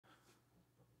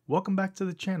Welcome back to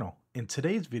the channel. In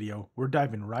today's video, we're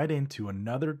diving right into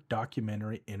another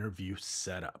documentary interview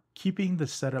setup. Keeping the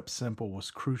setup simple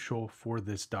was crucial for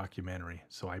this documentary,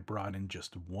 so I brought in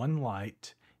just one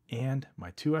light and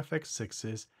my two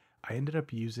FX6s. I ended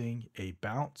up using a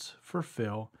bounce for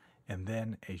fill and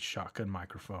then a shotgun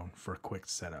microphone for quick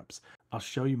setups. I'll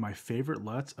show you my favorite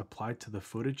LUTs applied to the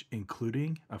footage,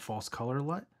 including a false color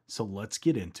LUT, so let's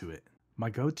get into it. My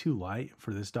go-to light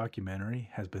for this documentary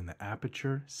has been the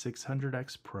Aputure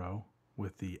 600X Pro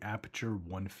with the Aputure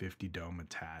 150 dome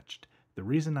attached. The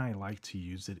reason I like to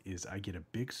use it is I get a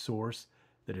big source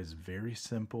that is very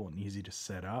simple and easy to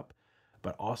set up,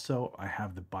 but also I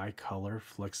have the bicolor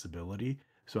flexibility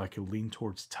so I can lean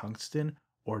towards tungsten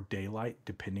or daylight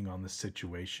depending on the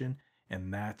situation,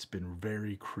 and that's been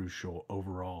very crucial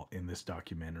overall in this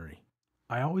documentary.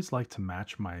 I always like to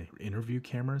match my interview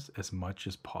cameras as much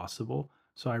as possible,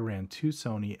 so I ran two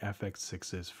Sony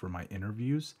FX6s for my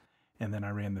interviews, and then I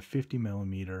ran the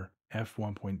 50mm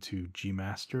f1.2 G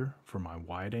Master for my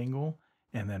wide angle,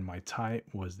 and then my tight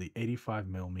was the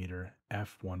 85mm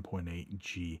f1.8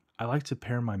 G. I like to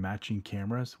pair my matching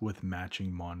cameras with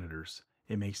matching monitors.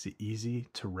 It makes it easy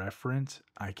to reference.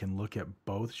 I can look at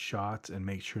both shots and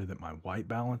make sure that my white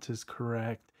balance is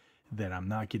correct, that I'm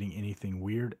not getting anything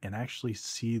weird, and actually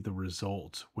see the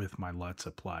results with my LUTs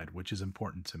applied, which is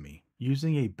important to me.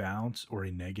 Using a bounce or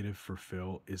a negative for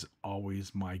fill is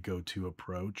always my go-to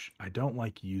approach. I don't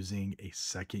like using a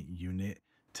second unit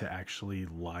to actually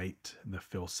light the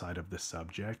fill side of the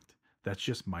subject. That's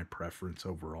just my preference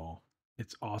overall.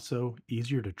 It's also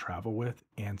easier to travel with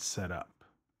and set up.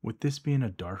 With this being a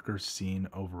darker scene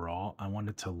overall, I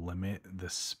wanted to limit the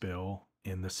spill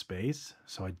in the space,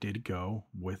 so I did go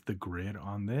with the grid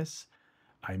on this.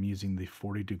 I'm using the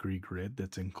 40-degree grid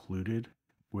that's included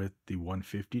with the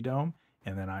 150 dome,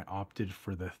 and then I opted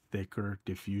for the thicker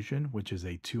diffusion, which is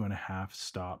a 2.5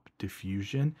 stop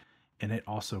diffusion, and it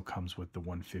also comes with the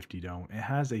 150 dome. It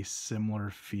has a similar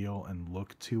feel and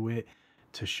look to it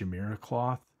to Chimera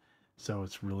cloth, so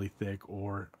it's really thick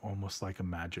or almost like a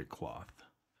magic cloth.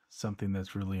 Something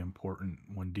that's really important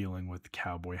when dealing with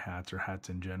cowboy hats or hats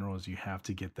in general is you have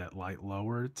to get that light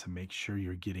lower to make sure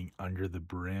you're getting under the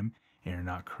brim and you're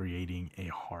not creating a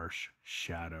harsh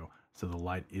shadow. So the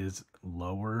light is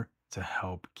lower to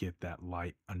help get that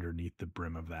light underneath the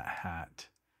brim of that hat.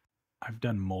 I've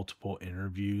done multiple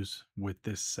interviews with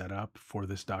this setup for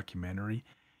this documentary,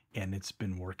 and it's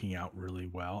been working out really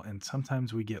well. And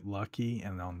sometimes we get lucky,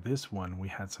 and on this one, we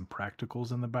had some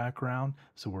practicals in the background,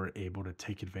 so we're able to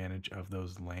take advantage of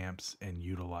those lamps and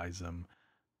utilize them.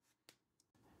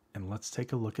 And let's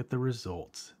take a look at the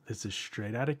results. This is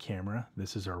straight out of camera.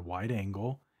 This is our wide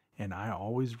angle, and I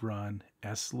always run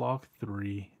S-Log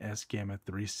 3, S-Gamma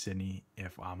 3 Cine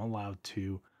if I'm allowed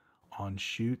to on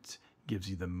shoots. Gives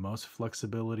you the most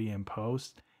flexibility in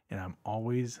post, and I'm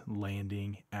always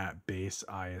landing at base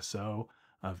ISO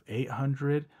of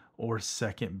 800 or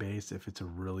second base if it's a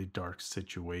really dark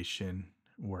situation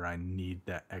where I need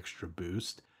that extra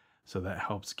boost. So that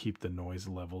helps keep the noise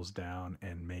levels down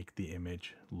and make the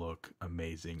image look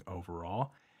amazing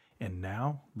overall. And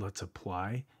now let's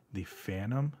apply the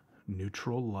Phantom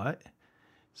neutral LUT.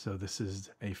 So this is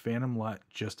a Phantom LUT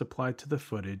just applied to the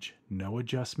footage, no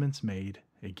adjustments made.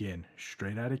 Again,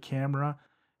 straight out of camera,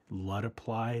 LUT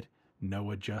applied,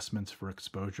 no adjustments for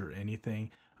exposure or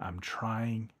anything. I'm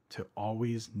trying to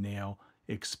always nail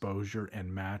exposure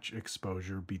and match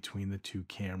exposure between the two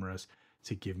cameras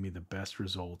to give me the best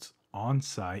results on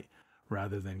site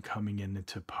rather than coming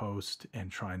into post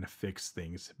and trying to fix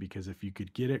things. Because if you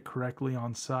could get it correctly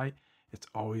on site, it's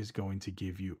always going to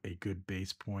give you a good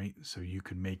base point so you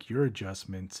can make your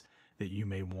adjustments that you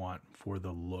may want for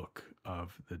the look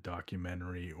of the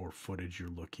documentary or footage you're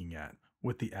looking at.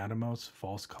 With the Atomos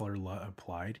false color LUT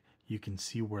applied, you can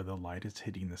see where the light is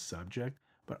hitting the subject,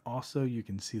 but also you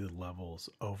can see the levels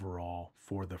overall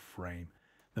for the frame.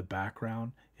 The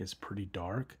background is pretty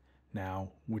dark.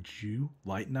 Now, would you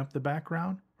lighten up the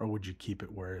background or would you keep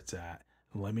it where it's at?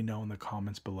 Let me know in the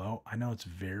comments below. I know it's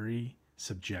very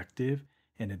subjective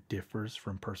and it differs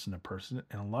from person to person,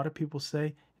 and a lot of people say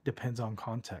it depends on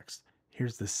context.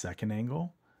 Here's the second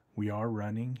angle. We are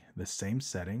running the same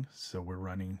setting, so we're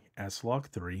running S-Log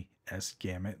 3,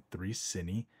 S-Gamma 3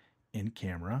 Cine in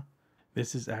camera.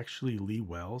 This is actually Lee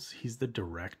Wells. He's the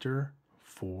director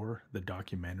for the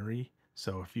documentary.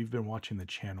 So if you've been watching the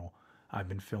channel, I've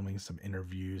been filming some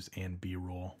interviews and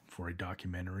B-roll for a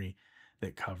documentary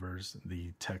that covers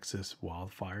the Texas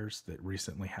wildfires that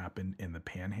recently happened in the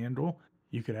Panhandle.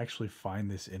 You could actually find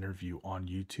this interview on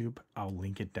YouTube. I'll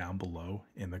link it down below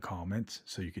in the comments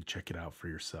so you could check it out for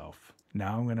yourself.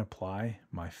 Now I'm going to apply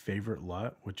my favorite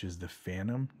LUT, which is the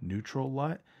Phantom Neutral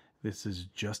LUT. This is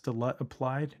just a LUT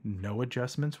applied. No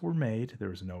adjustments were made.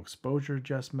 There was no exposure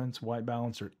adjustments, white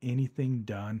balance, or anything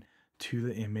done to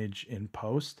the image in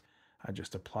post. I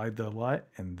just applied the LUT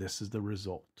and this is the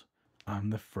result. I'm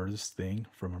the furthest thing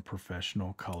from a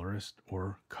professional colorist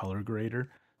or color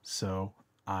grader, so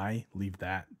I leave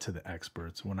that to the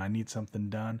experts. When I need something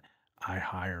done, I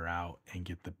hire out and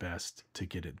get the best to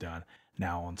get it done.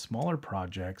 Now, on smaller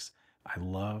projects, I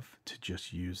love to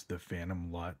just use the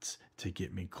Phantom LUTs to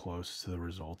get me close to the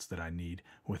results that I need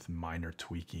with minor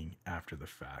tweaking after the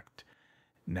fact.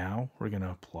 Now we're going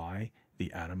to apply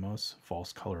the Atomos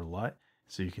false color LUT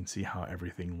so you can see how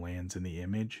everything lands in the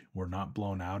image. We're not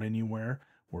blown out anywhere.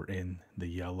 We're in the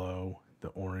yellow, the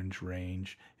orange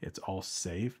range. It's all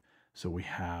safe. So we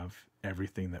have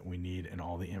everything that we need and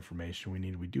all the information we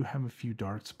need. We do have a few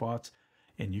dark spots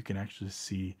and you can actually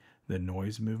see the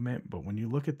noise movement. But when you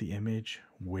look at the image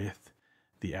with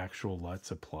the actual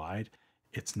LUTs applied,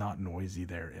 it's not noisy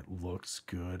there. It looks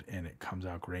good and it comes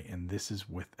out great. And this is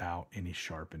without any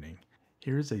sharpening.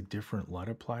 Here's a different LUT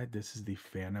applied. This is the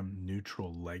Phantom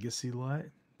Neutral Legacy LUT.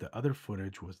 The other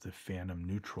footage was the Phantom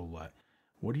Neutral LUT.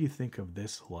 What do you think of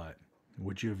this LUT?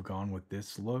 Would you have gone with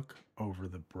this look over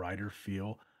the brighter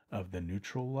feel of the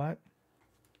neutral LUT?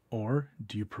 Or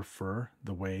do you prefer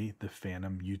the way the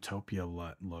Phantom Utopia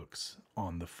LUT looks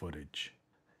on the footage?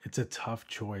 It's a tough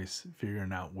choice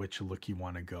figuring out which look you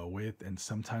want to go with, and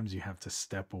sometimes you have to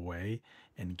step away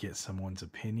and get someone's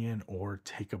opinion or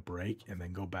take a break and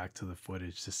then go back to the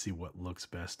footage to see what looks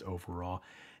best overall.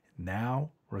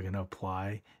 Now we're going to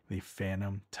apply the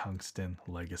Phantom Tungsten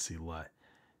Legacy LUT.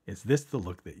 Is this the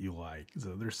look that you like?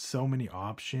 So there's so many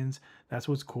options. That's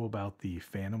what's cool about the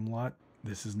Phantom LUT.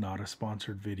 This is not a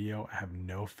sponsored video. I have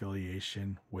no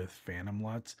affiliation with Phantom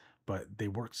LUTs, but they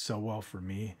work so well for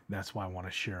me. That's why I want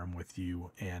to share them with you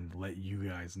and let you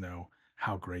guys know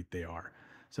how great they are.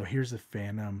 So here's the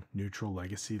Phantom Neutral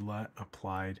Legacy LUT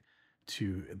applied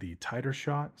to the tighter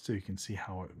shot so you can see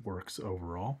how it works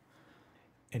overall.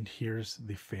 And here's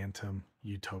the Phantom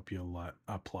Utopia LUT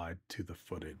applied to the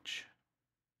footage.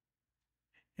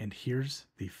 And here's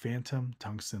the Phantom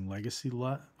Tungsten Legacy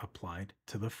LUT applied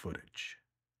to the footage.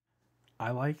 I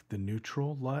like the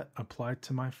neutral LUT applied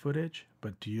to my footage,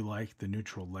 but do you like the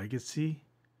Neutral Legacy,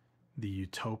 the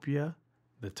Utopia,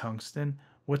 the Tungsten?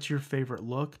 What's your favorite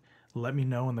look? Let me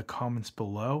know in the comments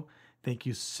below. Thank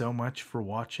you so much for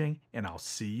watching, and I'll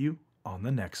see you on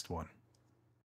the next one.